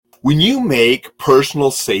When you make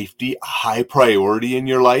personal safety a high priority in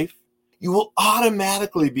your life, you will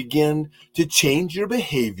automatically begin to change your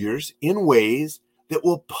behaviors in ways that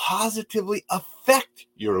will positively affect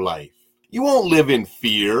your life. You won't live in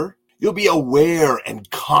fear. You'll be aware and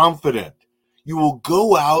confident. You will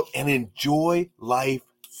go out and enjoy life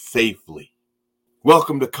safely.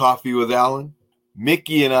 Welcome to Coffee with Alain.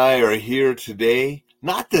 Mickey and I are here today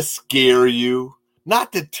not to scare you,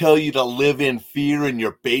 not to tell you to live in fear in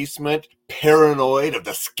your basement, paranoid of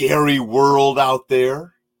the scary world out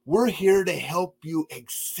there. We're here to help you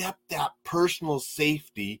accept that personal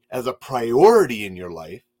safety as a priority in your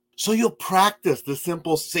life so you'll practice the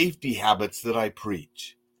simple safety habits that I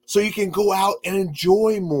preach. So you can go out and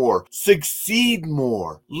enjoy more, succeed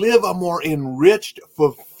more, live a more enriched,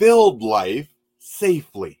 fulfilled life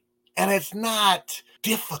safely. And it's not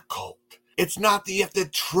difficult. It's not that you have to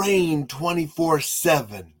train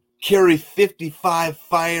 24/7, carry 55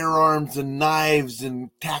 firearms and knives and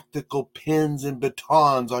tactical pins and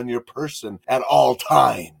batons on your person at all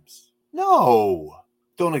times. No,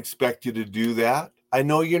 don't expect you to do that. I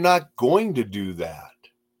know you're not going to do that.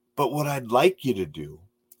 But what I'd like you to do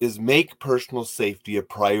is make personal safety a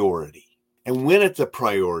priority. And when it's a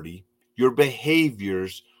priority, your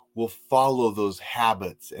behaviors will follow those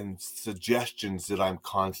habits and suggestions that I'm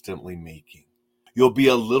constantly making. You'll be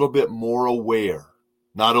a little bit more aware.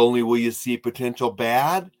 Not only will you see potential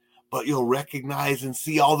bad, but you'll recognize and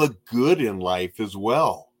see all the good in life as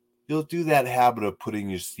well. You'll do that habit of putting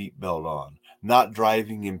your seatbelt on, not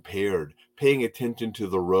driving impaired, paying attention to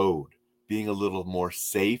the road, being a little more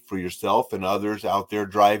safe for yourself and others out there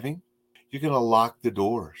driving. You're going to lock the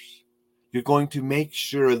doors. You're going to make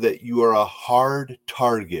sure that you are a hard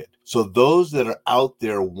target. So those that are out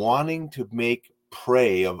there wanting to make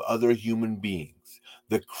prey of other human beings,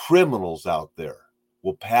 the criminals out there,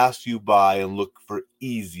 will pass you by and look for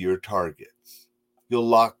easier targets. You'll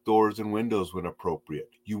lock doors and windows when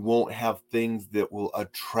appropriate. You won't have things that will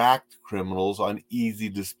attract criminals on easy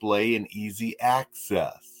display and easy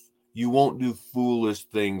access. You won't do foolish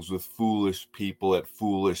things with foolish people at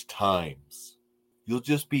foolish times. You'll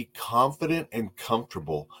just be confident and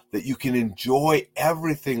comfortable that you can enjoy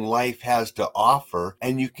everything life has to offer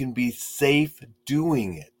and you can be safe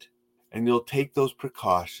doing it. And you'll take those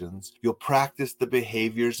precautions. You'll practice the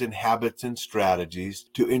behaviors and habits and strategies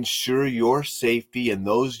to ensure your safety and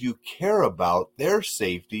those you care about, their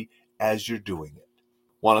safety as you're doing it.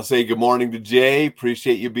 Want to say good morning to Jay.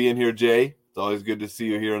 Appreciate you being here, Jay. It's always good to see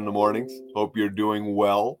you here in the mornings. Hope you're doing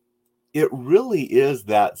well. It really is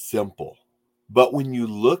that simple. But when you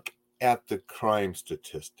look at the crime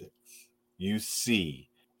statistics, you see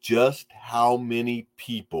just how many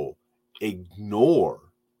people ignore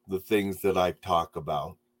the things that I talk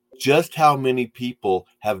about, just how many people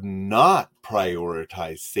have not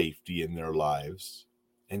prioritized safety in their lives,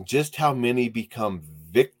 and just how many become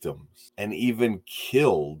victims and even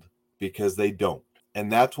killed because they don't. And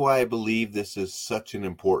that's why I believe this is such an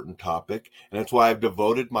important topic. And that's why I've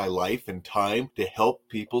devoted my life and time to help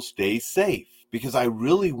people stay safe. Because I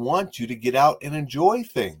really want you to get out and enjoy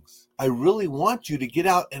things. I really want you to get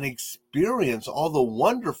out and experience all the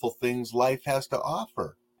wonderful things life has to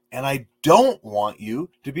offer. And I don't want you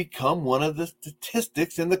to become one of the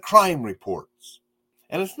statistics in the crime reports.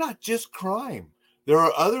 And it's not just crime. There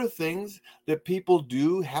are other things that people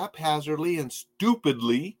do haphazardly and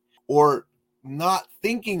stupidly or not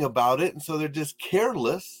thinking about it, and so they're just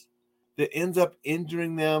careless, that ends up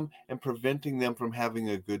injuring them and preventing them from having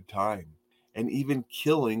a good time and even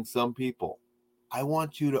killing some people. I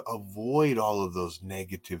want you to avoid all of those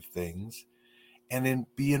negative things and then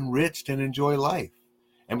be enriched and enjoy life.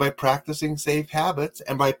 And by practicing safe habits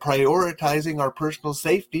and by prioritizing our personal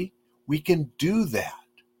safety, we can do that.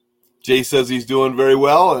 Jay says he's doing very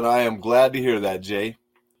well, and I am glad to hear that, Jay.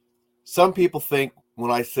 Some people think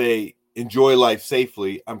when I say enjoy life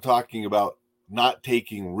safely, I'm talking about not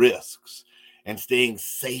taking risks and staying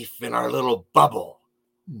safe in our little bubble.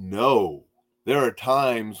 No, there are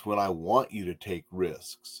times when I want you to take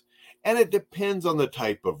risks, and it depends on the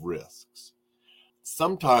type of risks.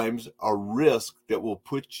 Sometimes a risk that will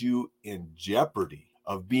put you in jeopardy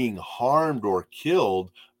of being harmed or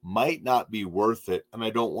killed might not be worth it, and I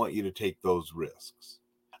don't want you to take those risks.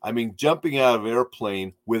 I mean, jumping out of an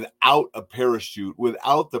airplane without a parachute,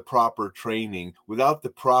 without the proper training, without the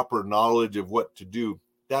proper knowledge of what to do,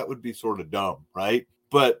 that would be sort of dumb, right?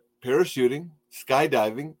 But parachuting,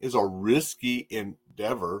 skydiving is a risky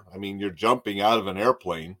endeavor. I mean, you're jumping out of an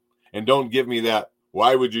airplane, and don't give me that,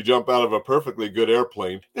 why would you jump out of a perfectly good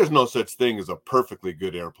airplane? There's no such thing as a perfectly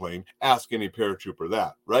good airplane. Ask any paratrooper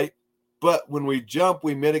that, right? But when we jump,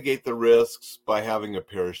 we mitigate the risks by having a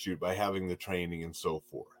parachute, by having the training, and so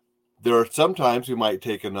forth. There are sometimes we might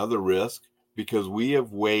take another risk because we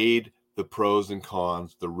have weighed the pros and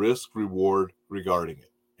cons, the risk reward regarding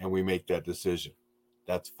it, and we make that decision.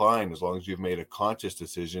 That's fine as long as you've made a conscious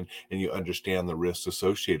decision and you understand the risks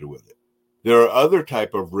associated with it. There are other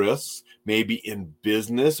type of risks, maybe in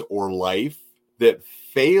business or life, that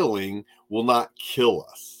failing will not kill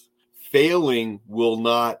us. Failing will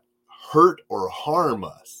not hurt or harm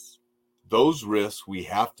us. Those risks we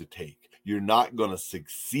have to take. You're not going to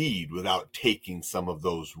succeed without taking some of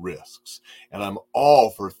those risks. And I'm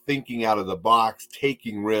all for thinking out of the box,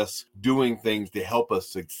 taking risks, doing things to help us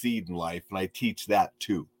succeed in life. And I teach that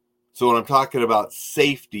too. So when I'm talking about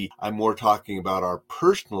safety, I'm more talking about our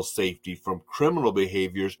personal safety from criminal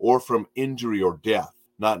behaviors or from injury or death,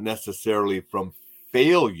 not necessarily from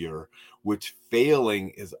failure, which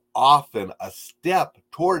failing is often a step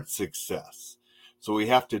towards success. So we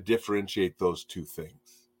have to differentiate those two things.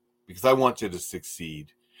 Because I want you to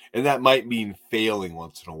succeed. And that might mean failing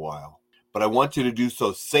once in a while. But I want you to do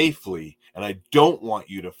so safely. And I don't want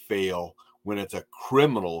you to fail when it's a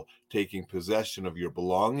criminal taking possession of your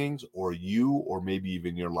belongings or you or maybe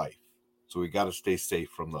even your life. So we got to stay safe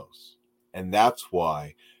from those. And that's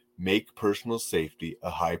why make personal safety a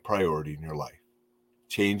high priority in your life.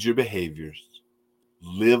 Change your behaviors.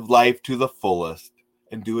 Live life to the fullest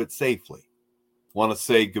and do it safely. Want to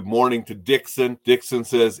say good morning to Dixon. Dixon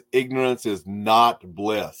says, ignorance is not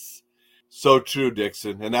bliss. So true,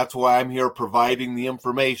 Dixon. And that's why I'm here providing the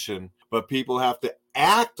information. But people have to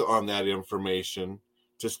act on that information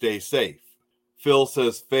to stay safe. Phil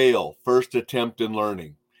says, fail, first attempt in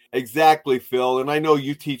learning. Exactly, Phil. And I know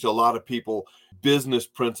you teach a lot of people business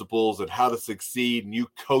principles and how to succeed. And you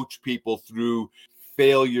coach people through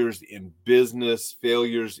failures in business,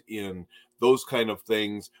 failures in those kind of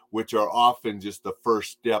things, which are often just the first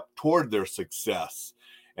step toward their success.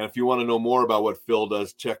 And if you want to know more about what Phil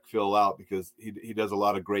does, check Phil out because he does a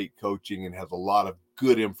lot of great coaching and has a lot of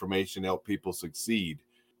good information to help people succeed.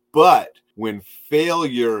 But when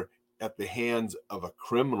failure at the hands of a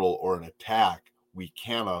criminal or an attack, we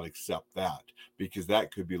cannot accept that because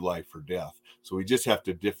that could be life or death. So we just have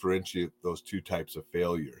to differentiate those two types of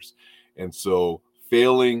failures. And so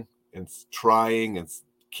failing and trying and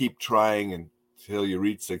keep trying until you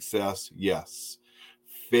reach success, yes.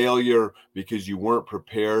 Failure because you weren't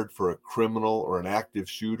prepared for a criminal or an active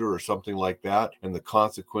shooter or something like that, and the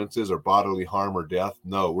consequences are bodily harm or death,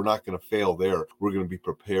 no, we're not going to fail there. We're going to be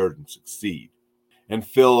prepared and succeed. And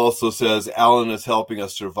Phil also says, Alain is helping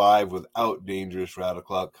us survive without dangerous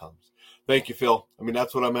radical outcomes. Thank you, Phil. I mean,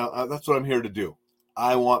 that's what I'm here to do.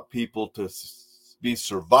 I want people to be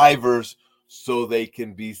survivors so they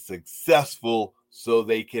can be successful, so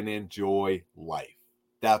they can enjoy life.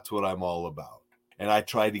 That's what I'm all about. And I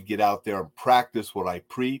try to get out there and practice what I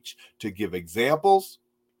preach to give examples.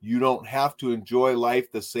 You don't have to enjoy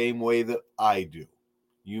life the same way that I do.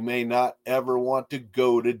 You may not ever want to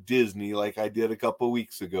go to Disney like I did a couple of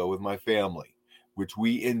weeks ago with my family, which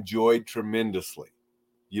we enjoyed tremendously.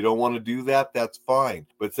 You don't want to do that? That's fine.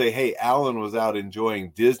 But say, hey, Alan was out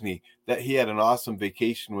enjoying Disney, that he had an awesome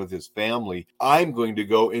vacation with his family. I'm going to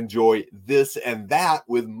go enjoy this and that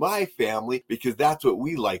with my family because that's what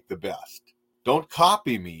we like the best. Don't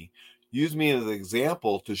copy me. Use me as an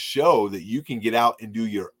example to show that you can get out and do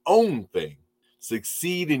your own thing,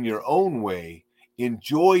 succeed in your own way,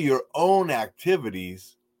 enjoy your own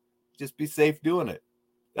activities. Just be safe doing it.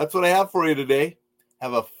 That's what I have for you today.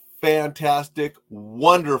 Have a fantastic,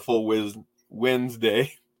 wonderful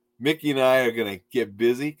Wednesday. Mickey and I are going to get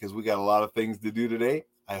busy because we got a lot of things to do today.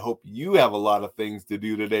 I hope you have a lot of things to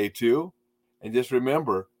do today too. And just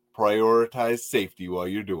remember, prioritize safety while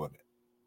you're doing it.